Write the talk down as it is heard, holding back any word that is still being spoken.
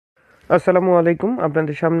আসসালামু আলাইকুম।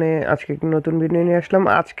 আপনাদের সামনে আজকে একটি নতুন ভিডিও নিয়ে আসলাম।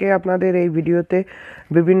 আজকে আপনাদের এই ভিডিওতে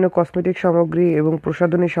বিভিন্ন কসমেটিক সামগ্রী এবং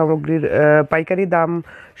প্রসাধনী সামগ্রীর পাইকারি দাম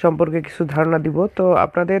সম্পর্কে কিছু ধারণা দিব। তো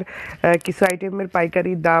আপনাদের কিছু আইটেমের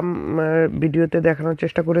পাইকারি দাম ভিডিওতে দেখানোর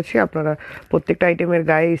চেষ্টা করেছি। আপনারা প্রত্যেকটা আইটেমের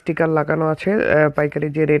গায়ে স্টিকার লাগানো আছে। পাইকারি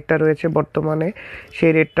যে রেটটা রয়েছে বর্তমানে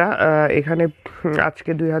সেই রেটটা এখানে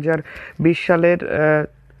আজকে 2020 সালের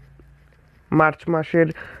মার্চ মাসের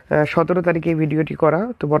 17 তারিখে এই ভিডিওটি করা।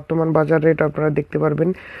 তো বর্তমান বাজার রেট আপনারা দেখতে পারবেন।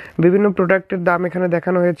 বিভিন্ন প্রোডাক্টের দাম এখানে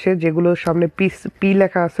দেখানো হয়েছে। যেগুলোর সামনে পি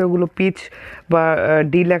লেখা আছে ওগুলো পিচ বা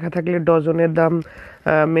ডি লেখা থাকলে ডজনের দাম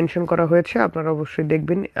মেনশন করা হয়েছে। আপনারা অবশ্যই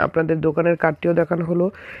দেখবেন। আপনাদের দোকানের কার্ডটিও দেখানো হলো।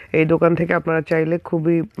 এই দোকান থেকে আপনারা চাইলে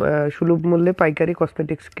খুবই সুলভ মূল্যে পাইকারি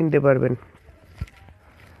কসমেটিক্স কিনতে পারবেন।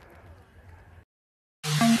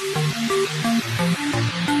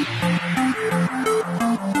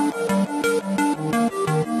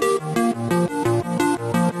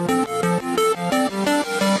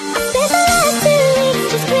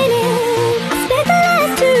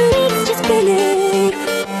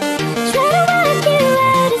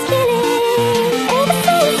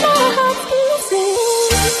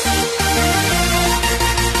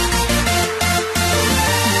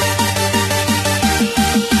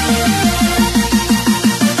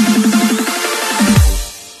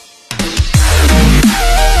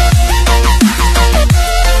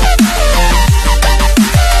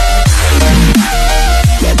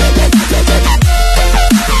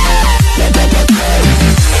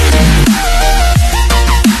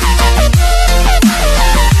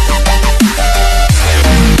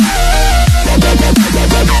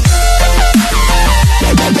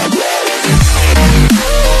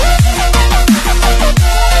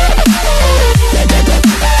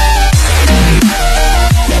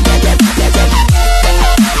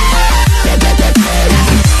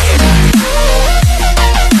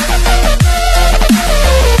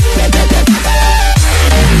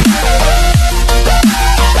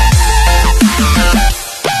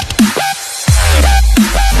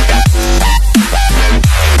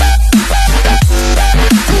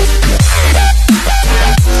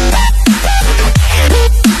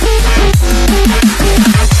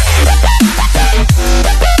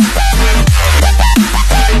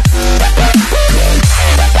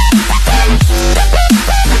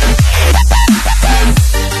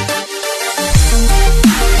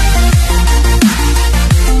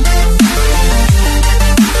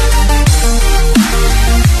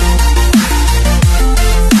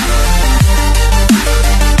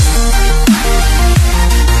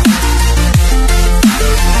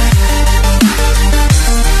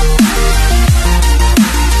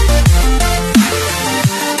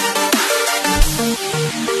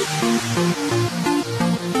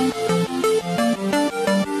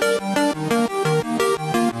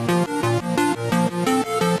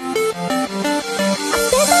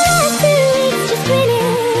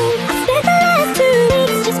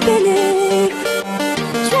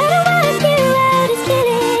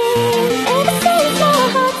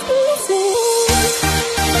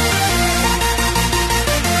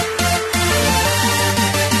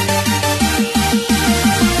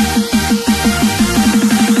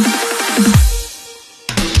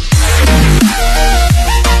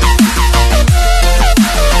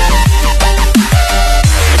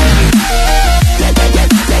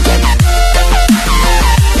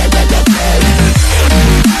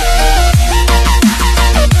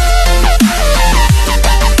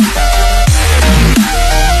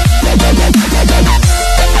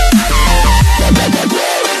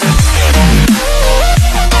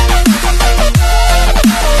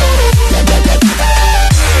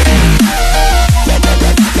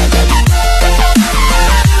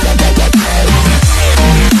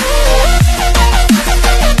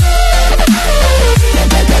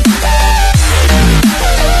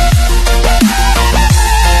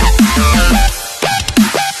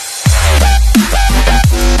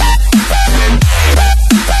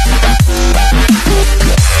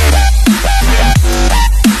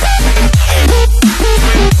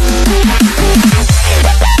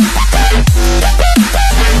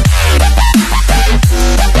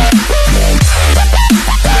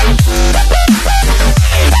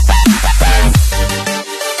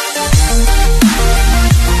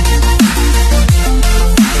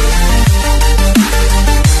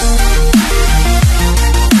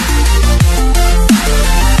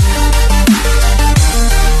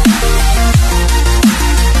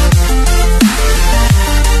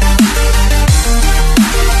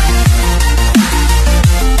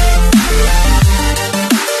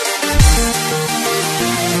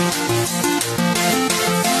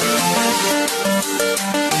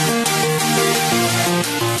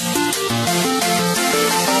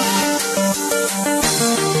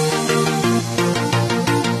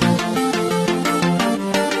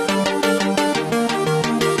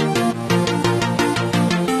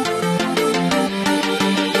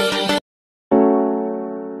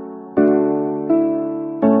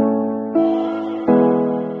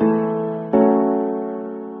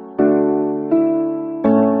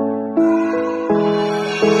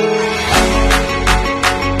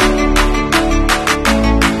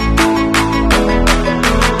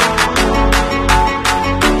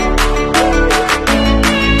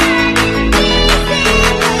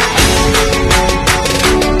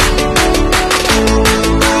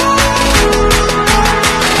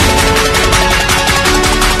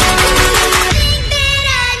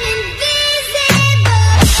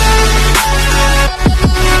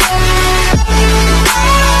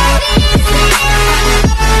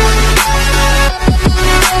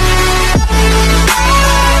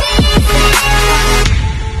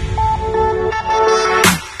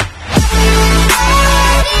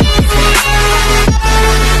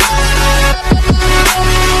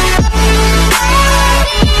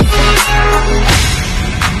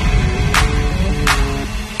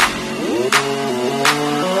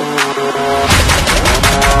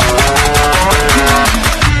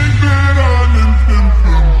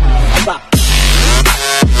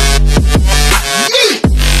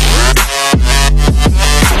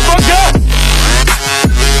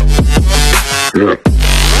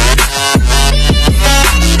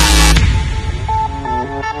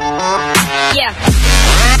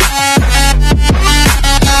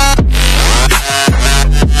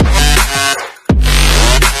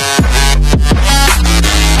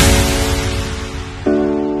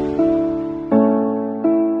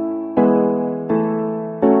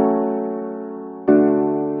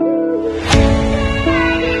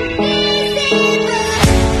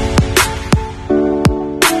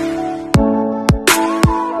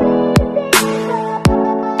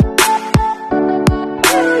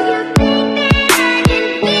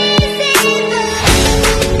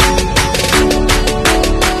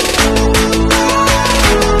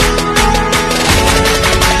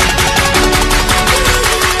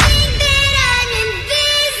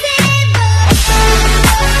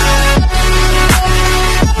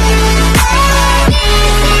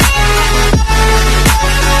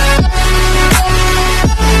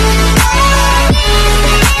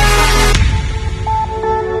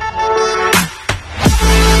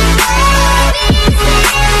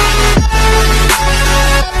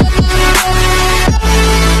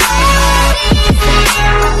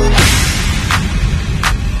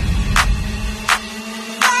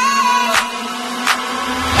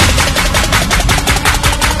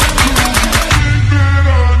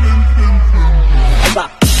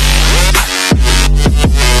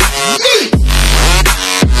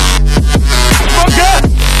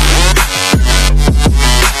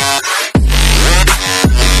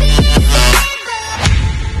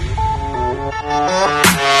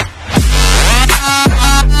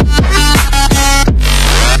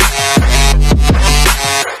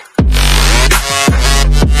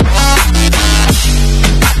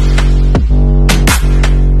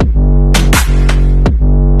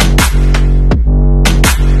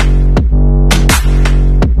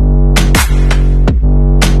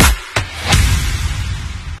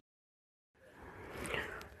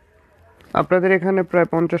 আপনাদের এখানে প্রায়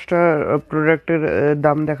 50টা প্রোডাক্টের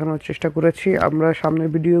দাম দেখানোর চেষ্টা করেছি। আমরা সামনের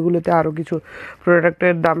ভিডিওগুলোতে আরও কিছু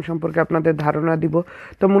প্রোডাক্টের দাম সম্পর্কে আপনাদের ধারণা দিব।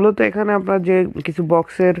 তো মূলত এখানে আপনার যে কিছু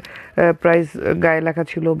বক্সের প্রাইস গায়ে লেখা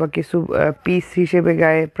ছিল বা কিছু পিস হিসেবে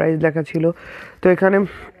গায়ে প্রাইস লেখা ছিল, তো এখানে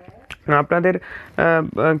আপনাদের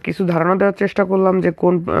কিছু ধারণা দেওয়ার চেষ্টা করলাম যে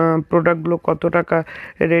কোন প্রোডাক্টগুলো কত টাকা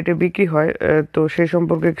রেটে বিক্রি হয়। তো সেই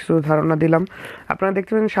সম্পর্কে কিছু ধারণা দিলাম। আপনারা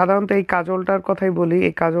দেখতে পাচ্ছেন সাধারণত এই কাজলটার কথাই বলি,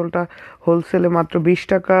 এই কাজলটা হোলসেলে মাত্র 20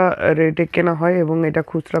 টাকা রেটে কেনা হয় এবং এটা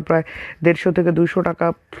খুচরা প্রায় 150 থেকে 200 টাকা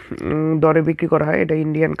দরে বিক্রি করা হয়। এটা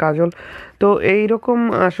ইন্ডিয়ান কাজল। তো এই রকম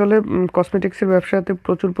আসলে কসমেটিক্সের ব্যবসাতে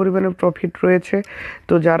প্রচুর পরিমাণে প্রফিট রয়েছে।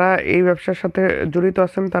 তো যারা এই ব্যবসার সাথে জড়িত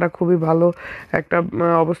আছেন তারা খুবই ভালো একটা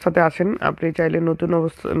অবস্থাতে আছেন। আপনি চাইলে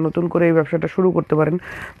নতুন করে এই ব্যবসাটা শুরু করতে পারেন।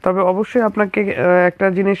 তবে অবশ্যই আপনাকে একটা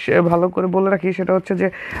জিনিস ভালো করে বলে রাখি, সেটা হচ্ছে যে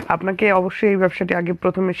আপনাকে অবশ্যই এই ব্যবসাটি আগে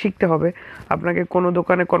প্রথমে শিখতে হবে। আপনাকে কোনো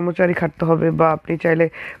দোকানে কর্মচারী খাটতে হবে, বা আপনি চাইলে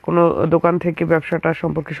কোনো দোকান থেকে ব্যবসাটা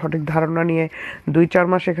সম্পর্কে সঠিক ধারণা নিয়ে 2-4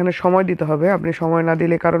 মাস এখানে সময় দিতে হবে। আপনি সময় না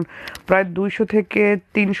দিলে, কারণ প্রায় 200 থেকে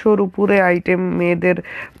 300-র উপরে আইটেম মেয়েদের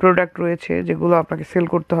প্রোডাক্ট রয়েছে যেগুলো আপনাকে সেল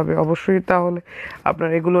করতে হবে অবশ্যই। তাহলে আপনার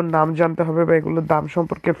এগুলোর নাম জানতে হবে বা এগুলোর দাম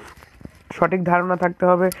সম্পর্কে সঠিক ধারণা থাকতে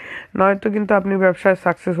হবে, নয়তো কিন্তু আপনি ব্যবসায়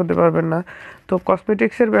সাকসেস হতে পারবেন না। তো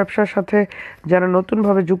কসমেটিক্সের ব্যবসার সাথে যারা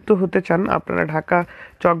নতুনভাবে যুক্ত হতে চান, আপনারা ঢাকা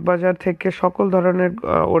চকবাজার থেকে সকল ধরনের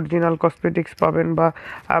অরিজিনাল কসমেটিক্স পাবেন, বা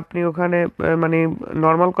আপনি ওখানে মানে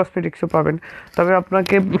নর্মাল কসমেটিক্সও পাবেন। তবে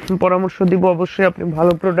আপনাকে পরামর্শ দিব অবশ্যই আপনি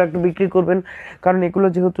ভালো প্রোডাক্ট বিক্রি করবেন, কারণ এগুলো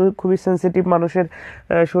যেহেতু খুবই সেনসিটিভ, মানুষের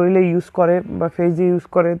শরীরে ইউজ করে বা ফেসে ইউজ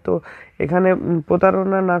করে। তো এখানে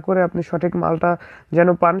প্রতারণা না করে আপনি সঠিক মালটা যেন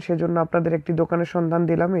পান, সেজন্য আপনাদের একটি দোকানের সন্ধান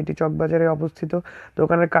দিলাম। এটি চকবাজারে অবস্থিত।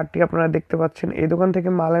 দোকানের কার্ডটি আপনারা দেখতে পাচ্ছেন। এই দোকান থেকে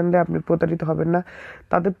মাল আনলে আপনি প্রতারিত হবেন না।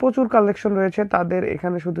 তাদের প্রচুর কালেকশন রয়েছে। তাদের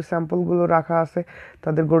এখানে শুধু স্যাম্পলগুলো রাখা আছে।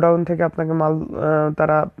 তাদের গোডাউন থেকে আপনাকে মাল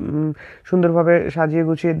তারা সুন্দরভাবে সাজিয়ে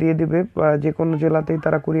গুছিয়ে দিয়ে দিবে। যে কোনো জেলাতেই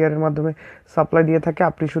তারা কুরিয়ারের মাধ্যমে সাপ্লাই দিয়ে থাকে।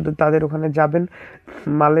 আপনি শুধু তাদের ওখানে যাবেন,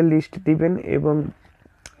 মালের লিস্ট দিবেন এবং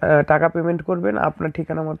টাকা পেমেন্ট করবেন। আপনার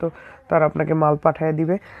ঠিকানা মতো তারা আপনাকে মাল পাঠিয়ে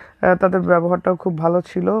দিবে। তাদের ব্যবহারটাও খুব ভালো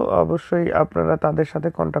ছিল। অবশ্যই আপনারা তাদের সাথে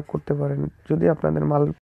কন্ট্যাক্ট করতে পারেন যদি আপনাদের মাল